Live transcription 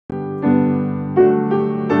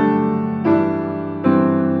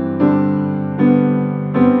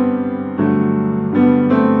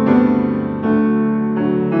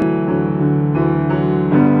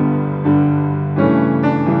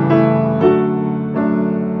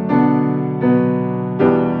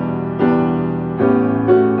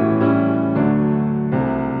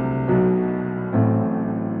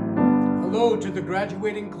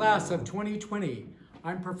class of 2020.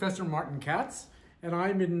 I'm Professor Martin Katz, and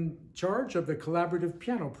I'm in charge of the collaborative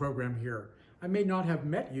piano program here. I may not have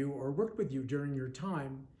met you or worked with you during your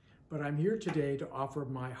time, but I'm here today to offer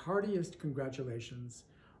my heartiest congratulations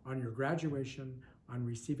on your graduation, on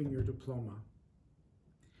receiving your diploma.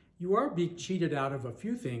 You are being cheated out of a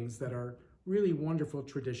few things that are really wonderful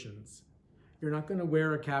traditions. You're not going to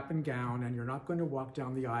wear a cap and gown, and you're not going to walk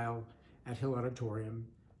down the aisle at Hill Auditorium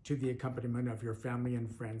to the accompaniment of your family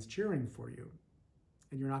and friends cheering for you.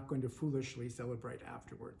 And you're not going to foolishly celebrate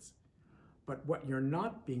afterwards. But what you're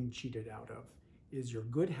not being cheated out of is your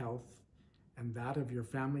good health and that of your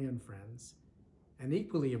family and friends. And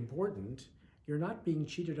equally important, you're not being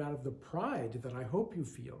cheated out of the pride that I hope you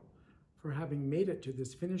feel for having made it to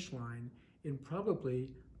this finish line in probably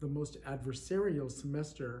the most adversarial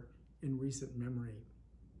semester in recent memory.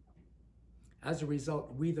 As a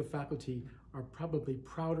result, we, the faculty, are probably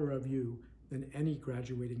prouder of you than any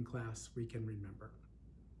graduating class we can remember.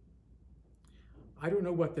 I don't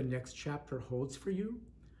know what the next chapter holds for you,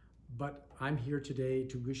 but I'm here today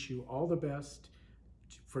to wish you all the best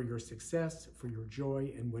for your success, for your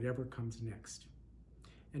joy, and whatever comes next.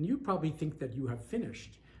 And you probably think that you have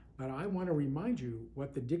finished, but I want to remind you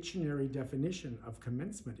what the dictionary definition of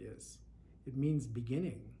commencement is. It means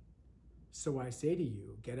beginning. So I say to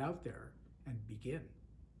you, get out there and begin.